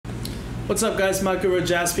What's up, guys? Michael with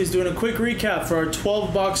Jaspy's doing a quick recap for our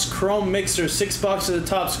 12-box Chrome mixer. 6 boxes of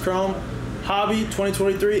Topps Chrome Hobby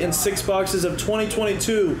 2023 and 6 boxes of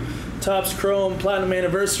 2022 Topps Chrome Platinum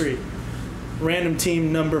Anniversary. Random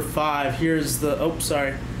team number 5. Here is the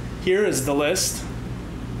list.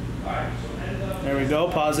 There we go.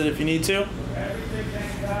 Pause it if you need to.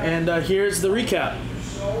 And here's the recap.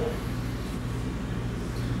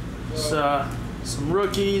 Some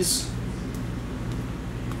rookies.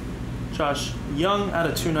 Josh Young out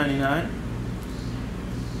of 299.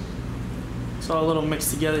 It's all a little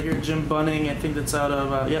mixed together here. Jim Bunning, I think that's out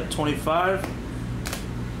of 25.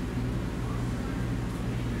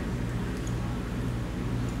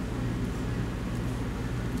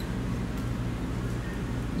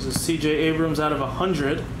 This is C.J. Abrams out of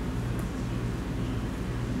 100.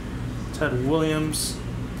 Ted Williams.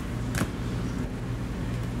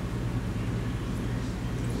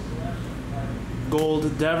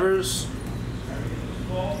 Gold Devers.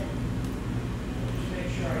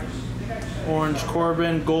 Orange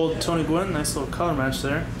Corbin. Gold Tony Gwynn. Nice little color match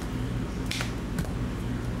there.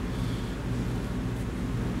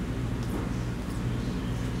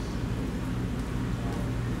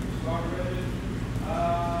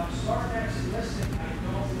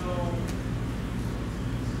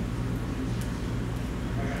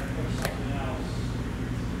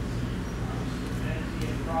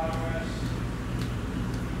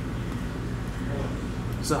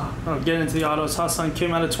 So, getting into the autos, Hassan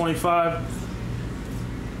Kim out of 25,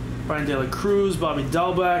 Brian De La Cruz, Bobby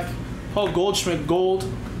Dalbec, Paul Goldschmidt Gold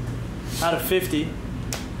out of 50.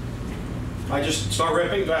 I just start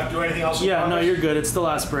ripping? Do I have to do anything else? Yeah, no, you're good. It's the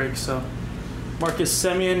last break. So, Marcus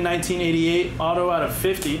Semien, 1988, auto out of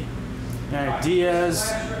 50. Eric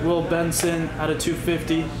Diaz, Will Benson out of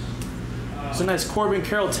 250. It's a nice Corbin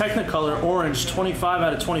Carroll Technicolor Orange, 25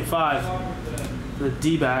 out of 25. The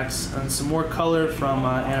D-backs, and some more color from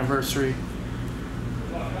Anniversary.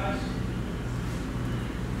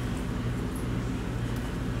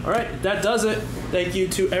 All right, that does it. Thank you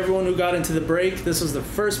to everyone who got into the break. This was the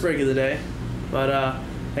first break of the day, but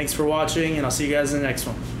thanks for watching, and I'll see you guys in the next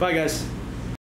one. Bye, guys.